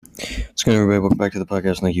What's going on, everybody? Welcome back to the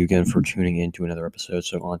podcast. Thank you again for tuning in to another episode.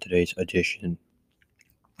 So on today's edition,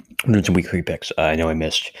 I'm doing some week 3 picks. I know I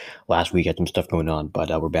missed last week. I had some stuff going on, but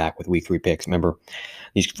we're back with week 3 picks. Remember,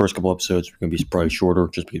 these first couple episodes are going to be probably shorter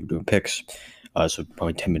just because we're doing picks. So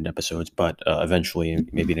probably 10-minute episodes, but eventually,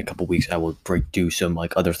 maybe in a couple weeks, I will do some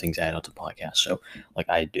other things add on to the podcast. So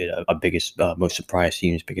I did a biggest, most surprise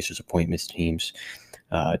teams, biggest disappointments teams.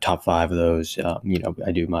 Top 5 of those.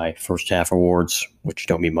 I do my first half awards, which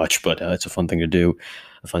don't mean much, but it's a fun thing to do.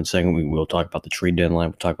 A fun segment. We will talk about the trade deadline.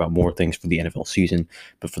 We'll talk about more things for the NFL season.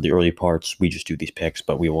 But for the early parts, we just do these picks,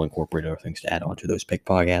 but we will incorporate other things to add on to those pick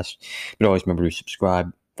podcasts. But always remember to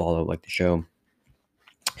subscribe, follow, like the show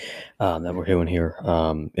that we're doing here.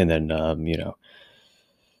 And then,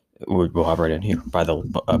 we'll hop right in here by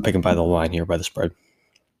the picking by the line here by the spread.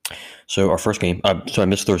 So our first game. So I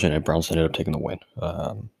missed Thursday night. Browns ended up taking the win.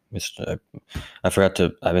 I forgot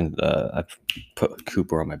to. I put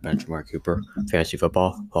Cooper on my bench. Mark Cooper, fantasy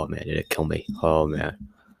football. Oh man, did it kill me? Oh man,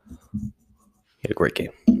 he had a great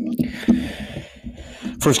game.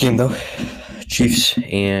 First game though, Chiefs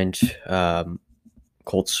and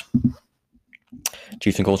Colts.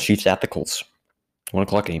 Chiefs and Colts. Chiefs at the Colts.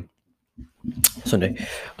 1:00 game. Sunday,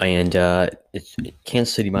 and it's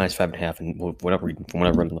Kansas City minus 5.5, and whatever from what I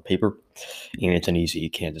read on the paper, and it's an easy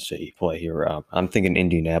Kansas City play here. I'm thinking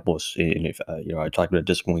Indianapolis, and if I talked about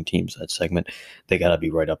disappointing teams that segment, they got to be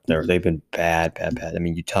right up there. They've been bad. I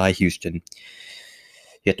mean, you tie Houston, you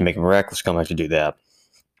have to make a miraculous comeback to do that.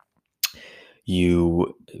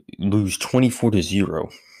 You lose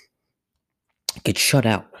 24-0, get shut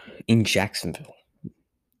out in Jacksonville.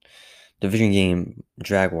 Division game,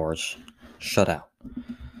 Jaguars. Shut out.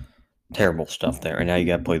 Terrible stuff there. And now you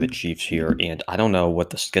got to play the Chiefs here. And I don't know what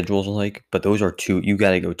the schedule's like, but those are two. You got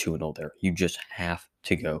to go 2-0 there. You just have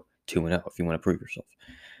to go 2-0 if you want to prove yourself.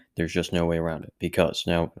 There's just no way around it. Because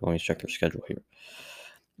now, let me check their schedule here.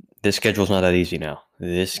 This schedule's not that easy now.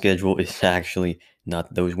 This schedule is actually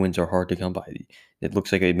not. Those wins are hard to come by. It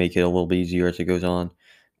looks like it'd make it a little bit easier as it goes on.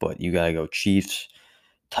 But you got to go Chiefs,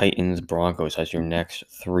 Titans, Broncos as your next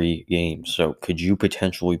 3 games. So could you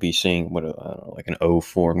potentially be seeing like an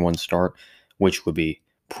 0-4-1 start, which would be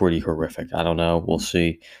pretty horrific? I don't know. We'll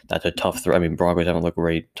see. That's a tough threat. I mean, Broncos haven't looked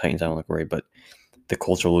great. Titans haven't looked great, but the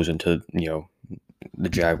Colts are losing to the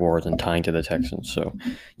Jaguars and tying to the Texans. So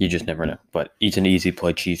you just never know. But it's an easy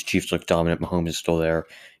play. Chiefs look dominant. Mahomes is still there.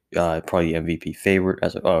 Probably MVP favorite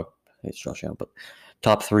it's Josh Allen, but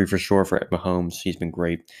top 3 for sure for Mahomes. He's been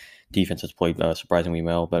great. Defense has played surprisingly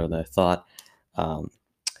well, better than I thought.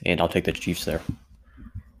 And I'll take the Chiefs there.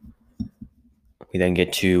 We then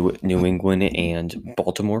get to New England and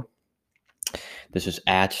Baltimore. This is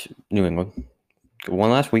at New England.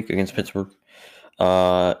 Won last week against Pittsburgh.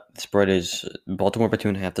 The spread is Baltimore by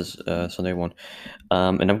 2.5 this Sunday one.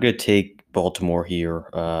 And I'm going to take Baltimore here,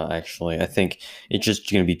 actually. I think it's just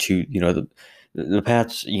going to be too, the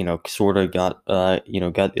Pats, sort of got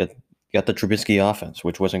the Trubisky offense,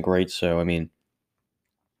 which wasn't great. So, I mean,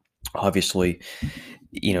 obviously,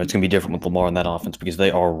 it's going to be different with Lamar in that offense because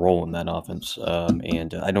they are rolling that offense.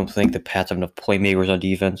 And I don't think the Pats have enough playmakers on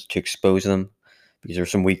defense to expose them because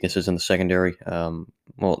there's some weaknesses in the secondary.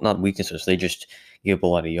 Well, not weaknesses. They just give up a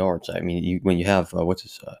lot of yards. I mean, when you have,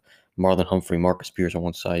 Marlon Humphrey, Marcus Spears on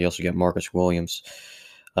one side, you also get Marcus Williams,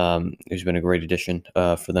 who's been a great addition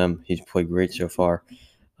for them. He's played great so far.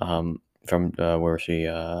 From where is he?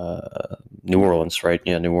 New Orleans, right?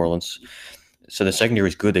 Yeah, New Orleans. So the secondary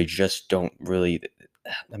is good. They just don't really.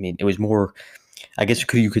 I mean, it was more. I guess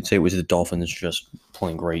you could say it was the Dolphins just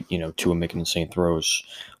playing great. Tua making insane throws,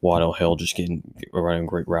 Waddle Hill just running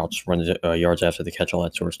great routes, running yards after the catch, all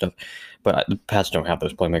that sort of stuff. But the Pats don't have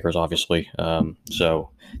those playmakers, obviously. So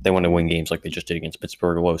they want to win games like they just did against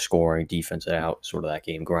Pittsburgh, low scoring, defense out, sort of that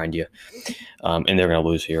game, grind you. And they're going to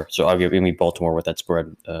lose here. So I'll give me Baltimore with that spread,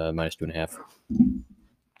 minus 2.5.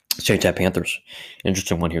 Saints at Panthers.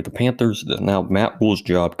 Interesting one here. The Panthers, now Matt Rule's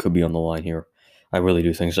job could be on the line here. I really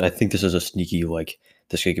do think so. I think this is a sneaky,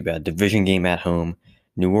 this could get bad. Division game at home.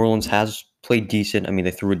 New Orleans has played decent. I mean,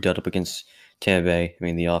 they threw a dud up against Tampa Bay. I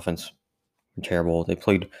mean, the offense, terrible. They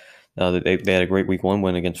played, they had a great week 1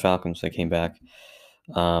 win against Falcons. They came back.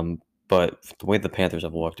 But the way the Panthers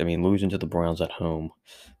have looked, I mean, losing to the Browns at home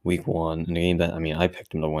week 1, in a game that, I mean, I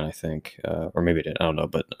picked them to win, I think. Or maybe I didn't. I don't know.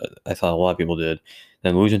 But I thought a lot of people did.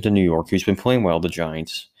 Then losing to New York, who's been playing well, the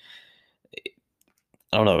Giants.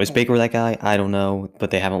 I don't know. Is Baker that guy? I don't know.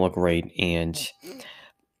 But they haven't looked great. And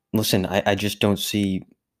listen, I just don't see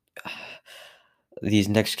these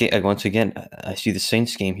next game. Once again, I see the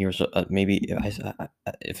Saints game here. So maybe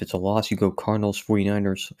if it's a loss, you go Cardinals,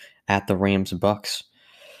 49ers at the Rams, Bucks.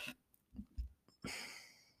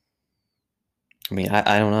 I mean,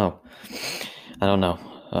 I don't know. I don't know.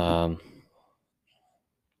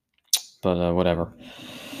 But whatever.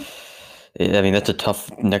 I mean, that's a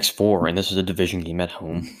tough next four, and this is a division game at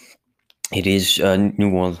home. It is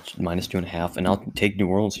New Orleans -2.5, and I'll take New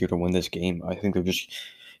Orleans here to win this game. I think they're going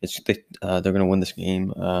to win this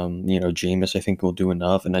game. Jameis, I think, will do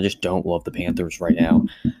enough, and I just don't love the Panthers right now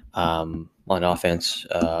on offense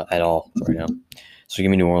at all right now. So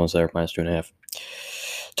give me New Orleans there, -2.5.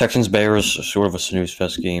 Texans Bears, sort of a snooze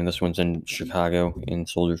fest game. This one's in Chicago in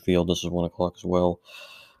Soldier Field. This is 1 o'clock as well.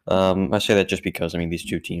 I say that just because these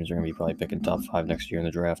two teams are going to be probably picking top 5 next year in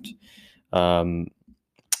the draft.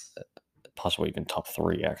 Possibly even top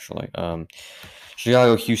 3 actually.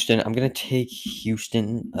 Chicago, Houston. I'm gonna take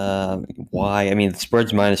Houston. Why? I mean, the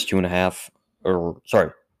spread's -2.5. Or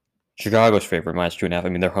sorry, Chicago's favorite -2.5. I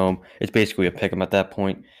mean, they're home. It's basically a pick 'em at that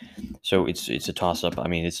point. So it's a toss up. I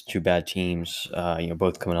mean, it's two bad teams.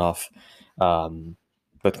 Both coming off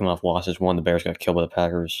losses. One, the Bears got killed by the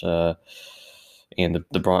Packers. And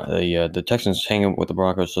the Texans hanging with the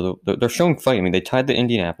Broncos, so they're showing fight. I mean, they tied the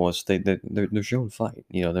Indianapolis. They're showing fight.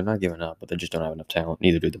 They're not giving up, but they just don't have enough talent.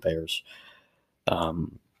 Neither do the Bears.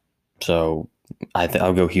 So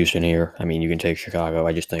I'll go Houston here. I mean, you can take Chicago.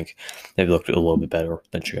 I just think they've looked a little bit better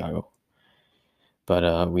than Chicago.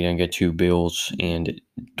 But we didn't get to Bills and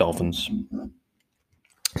Dolphins.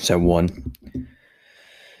 So 1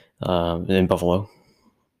 in Buffalo.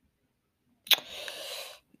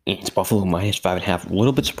 It's Buffalo -5.5. A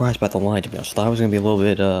little bit surprised by the line, to be honest. I thought it was going to be a little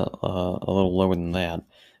bit a little lower than that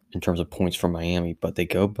in terms of points for Miami, but they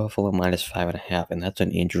go Buffalo -5.5, and that's an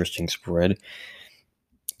interesting spread.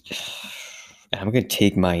 I'm going to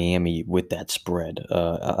take Miami with that spread.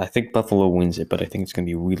 I think Buffalo wins it, but I think it's going to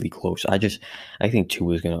be really close. I think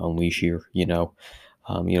Tua is going to unleash here.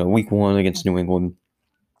 Week 1 against New England.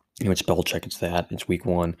 It's Belichick. It's that. It's week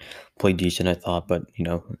 1. Played decent, I thought, but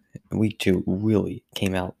week 2 really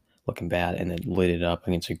came out looking bad and then lit it up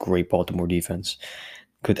against a great Baltimore defense.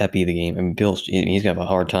 Could that be the game? I mean, Bills. He's gonna have a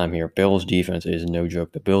hard time here. Bills' defense is no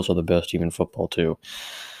joke. The Bills are the best team in football too,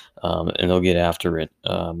 and they'll get after it.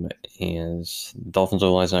 And Dolphins'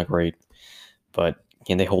 O-line's not great, but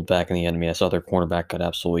can they hold back in the end? I mean, I saw their cornerback got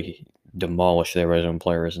absolutely demolished. Their red zone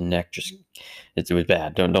player, his neck it was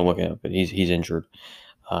bad. Don't look it up, but he's injured.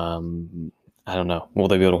 I don't know. Will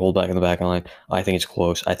they be able to hold back in the back line? I think it's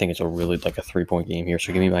close. I think it's a really like a 3-point game here.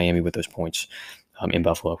 So give me Miami with those points in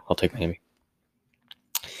Buffalo. I'll take Miami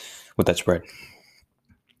with that spread.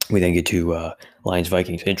 We then get to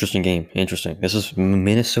Lions-Vikings. Interesting game. Interesting. This is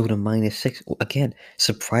Minnesota -6. Again,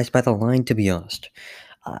 surprised by the line, to be honest.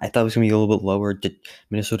 I thought it was going to be a little bit lower.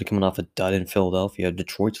 Minnesota coming off a dud in Philadelphia.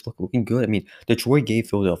 Detroit's looking good. I mean, Detroit gave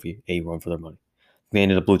Philadelphia a run for their money. They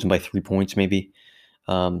ended up losing by 3 points, maybe.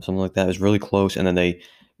 Something like that. It was really close, and then they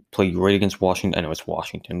played great against Washington. I know it's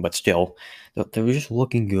Washington, but still, they were just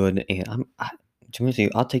looking good. And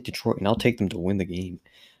I'll take Detroit, and I'll take them to win the game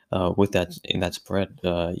with that in that spread.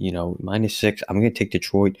 -6. I'm going to take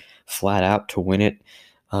Detroit flat out to win it.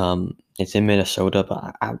 It's in Minnesota,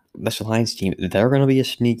 but this Lions team, they're going to be a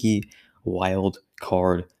sneaky wild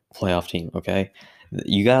card playoff team. Okay,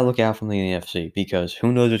 you got to look out for them in the NFC because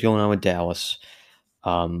who knows what's going on with Dallas.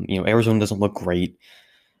 Arizona doesn't look great.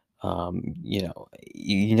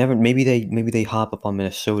 You never maybe they hop up on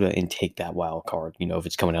Minnesota and take that wild card, if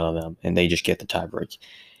it's coming out of them and they just get the tiebreak.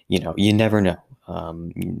 You never know.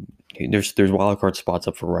 There's wild card spots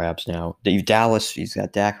up for grabs now. Dallas, he's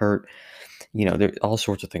got Dak hurt. There's all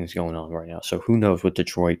sorts of things going on right now. So who knows with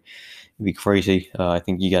Detroit? It'd be crazy. I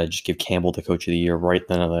think you got to just give Campbell the coach of the year right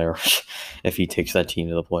then and there if he takes that team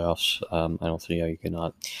to the playoffs. I don't see how you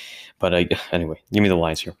cannot. But anyway, give me the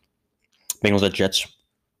Lions here. Bengals at Jets.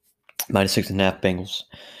 -6.5 Bengals.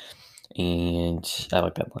 And I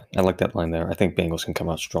like that line. I like that line there. I think Bengals can come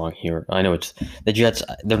out strong here. I know it's the Jets.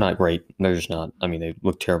 They're not great. They're just not. I mean, they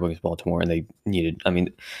look terrible against Baltimore, and they needed. I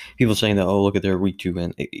mean, people saying that, oh, look at their week 2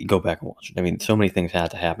 win. Go back and watch it. I mean, so many things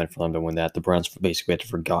had to happen for them to win that. The Browns basically had to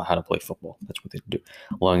forget how to play football. That's what they do.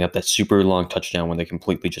 Lining up that super long touchdown when they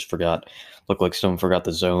completely just forgot. Looked like someone forgot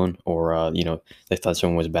the zone, or they thought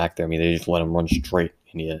someone was back there. I mean, they just let them run straight,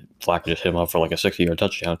 and Flacco just hit him up for like a 60-yard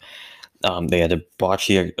touchdown. They had to botch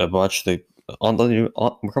the recover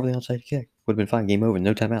the onside kick. Would have been fine. Game over.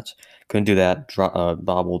 No timeouts. Couldn't do that.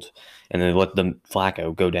 Bobbled, and then let the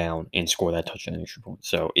Flacco go down and score that touchdown extra point.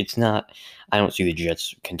 So it's not. I don't see the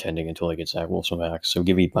Jets contending until they get Zach Wilson back. So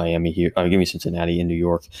give me Miami here. Give me Cincinnati in New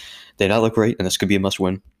York. They not look great, and this could be a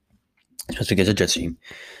must-win. Just against a Jets team.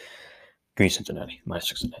 Give me Cincinnati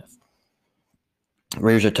 -6.5.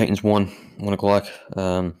 Raiders at Titans 1 o'clock.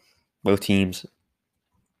 Both teams.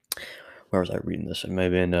 where was I reading this? It may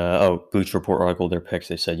have been Bleach Report article. Their picks.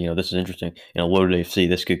 They said, this is interesting. Loaded AFC,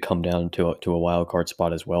 this could come down to a wild card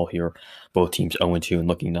spot as well here. Both teams 0-2 and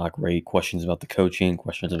looking not great. Questions about the coaching,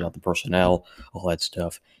 questions about the personnel, all that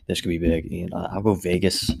stuff. This could be big. And I'll go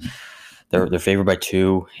Vegas. They're favored by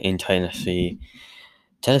 2 in Tennessee.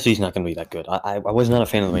 Tennessee's not going to be that good. I was not a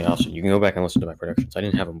fan of them in the offseason. You can go back and listen to my predictions. I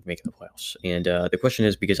didn't have them making the playoffs. And the question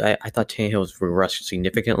is because I thought Tannehill was regressed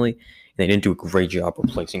significantly, and they didn't do a great job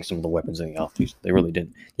replacing some of the weapons in the offseason. They really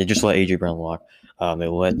didn't. They just let A.J. Brown walk. They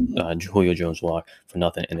let Julio Jones walk for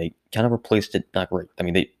nothing, and they kind of replaced it not great. I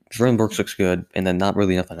mean, Jordan Brooks looks good, and then not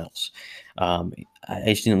really nothing else. I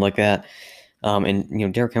just didn't like that.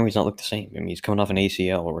 And Derrick Henry's not looked the same. I mean, he's coming off an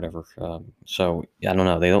ACL or whatever. So I don't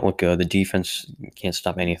know. They don't look good. The defense can't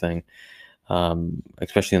stop anything,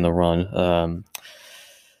 especially in the run. I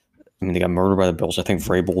mean, they got murdered by the Bills. I think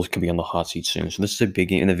Vrabel could be on the hot seat soon. So this is a big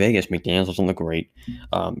game. In the Vegas, McDaniels doesn't look great.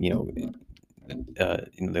 They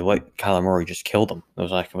let Kyler Murray just kill them.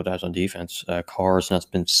 Those actual guys on defense. Carr's not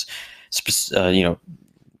been,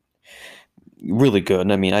 really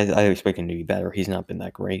good. I mean, I expect him to be better. He's not been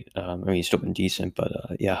that great. I mean, he's still been decent, but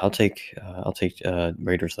yeah, I'll take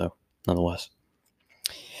Raiders though, nonetheless.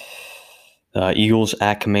 Eagles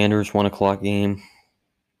at Commanders, 1:00 game.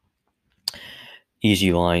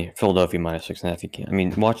 Easy line. Philadelphia -6.5. You can't. I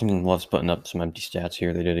mean, Washington loves putting up some empty stats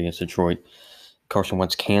here. They did against Detroit. Carson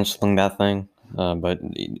Wentz canceling that thing, but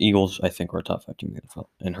Eagles, I think, are a top 5 team in the NFL,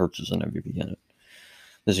 and Hurts is an MVP in it.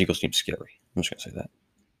 This Eagles team's scary. I'm just gonna say that.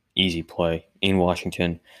 Easy play in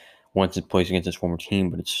Washington. Once it plays against his former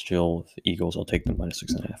team, but it's still the Eagles. I'll take them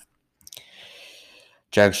 -6.5.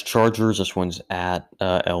 Jags Chargers. This one's at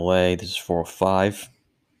LA. This is 4:05.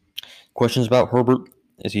 Questions about Herbert.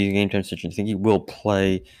 Is he a game time decision? I think he will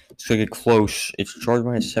play. It's going to get close. It's Chargers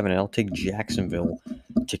 -7. I'll take Jacksonville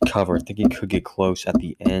to cover. I think he could get close at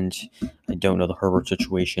the end. I don't know the Herbert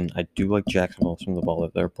situation. I do like Jacksonville, some of the ball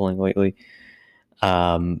that they're playing lately.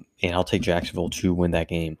 And I'll take Jacksonville to win that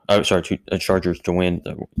game. Oh, sorry, Chargers to win.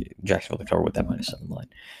 Jacksonville to cover with that -7 line.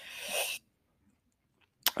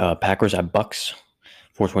 Packers at Bucks.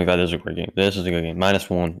 4:25. This is a great game. This is a good game.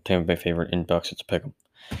 -1. Tampa Bay favorite in Bucks. It's a pick 'em.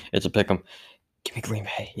 It's a pick 'em. Give me Green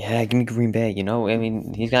Bay. Yeah, give me Green Bay. I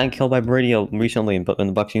mean, he's gotten killed by Brady recently in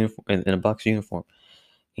the Bucks uniform. In a Bucks uniform,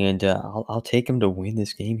 and I'll take him to win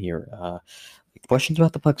this game here. Questions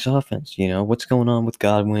about the Bucks offense. What's going on with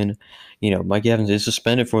Godwin? Mike Evans is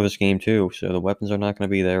suspended for this game too, so the weapons are not going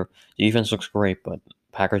to be there. The defense looks great, but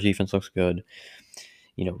Packers defense looks good.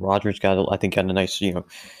 Rodgers got a nice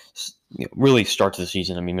really start to the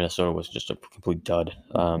season. I mean, Minnesota was just a complete dud,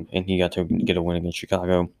 and he got to get a win against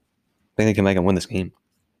Chicago. I think they can make him win this game.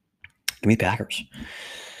 Give me Packers.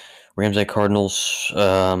 Rams at Cardinals.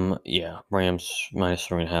 Yeah, Rams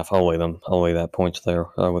 -3.5. I'll lay them. I'll lay that points there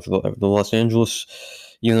with the Los Angeles.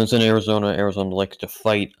 Even though it's in Arizona, Arizona likes to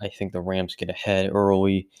fight. I think the Rams get ahead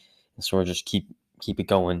early and sort of just keep it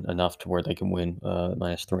going enough to where they can win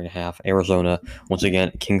 -3.5. Arizona, once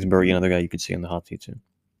again, Kingsbury, another guy you could see on the hot seat soon.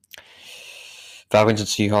 Falcons and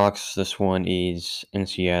Seahawks. This one is in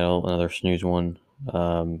Seattle. Another snooze one.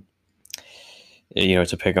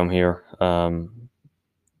 It's a pick 'em here.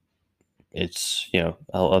 It's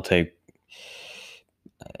I'll take.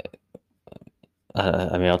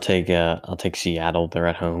 I'll take Seattle. They're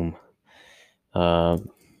at home. I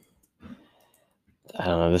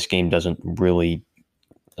don't know. This game doesn't really,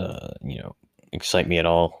 excite me at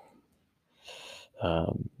all. I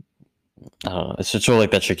don't know. It's sort of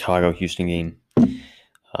like that Chicago-Houston game.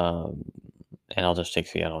 And I'll just take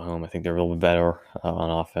Seattle home. I think they're a little bit better on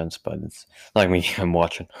offense, but it's like me. I'm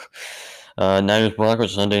watching. Niners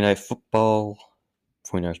Broncos Sunday Night Football.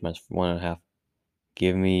 49ers -1.5.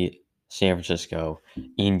 Give me San Francisco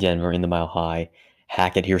in Denver in the Mile High.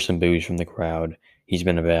 Hackett hears some boos from the crowd. He's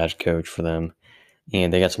been a bad coach for them,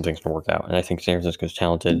 and they got some things to work out. And I think San Francisco's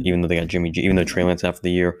talented, even though they got Jimmy G. Even though Trey Lance after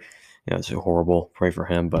the year, it's horrible. Pray for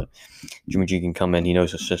him, but Jimmy G can come in. He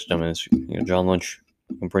knows the system, and it's John Lynch.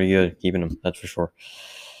 I'm pretty good keeping him, that's for sure.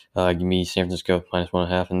 Give me San Francisco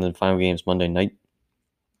 -1.5, and then final games Monday night.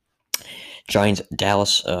 Giants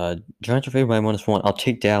Dallas. Giants are favored by -1. I'll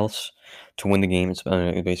take Dallas to win the game. It's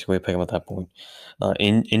basically a pick 'em at that point.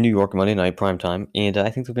 In New York Monday night prime time, and I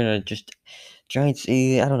think they're gonna just Giants.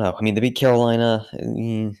 I don't know. I mean, they beat Carolina,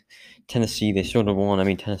 Tennessee. They sort of won. I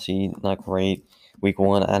mean, Tennessee not great. Week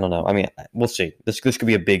 1, I don't know. I mean, we'll see. This could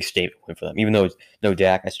be a big statement win for them. Even though it's no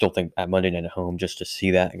Dak, I still think at Monday night at home, just to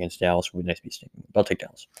see that against Dallas would be nice to be a statement. But I'll take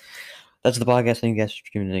Dallas. That's the podcast. Thank you guys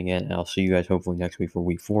for tuning in again. And I'll see you guys hopefully next week for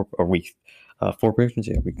week 4 or week 4 predictions.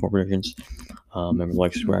 Yeah, week 4 predictions. Remember,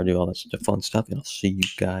 like, subscribe, do all that fun stuff, and I'll see you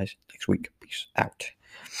guys next week. Peace out.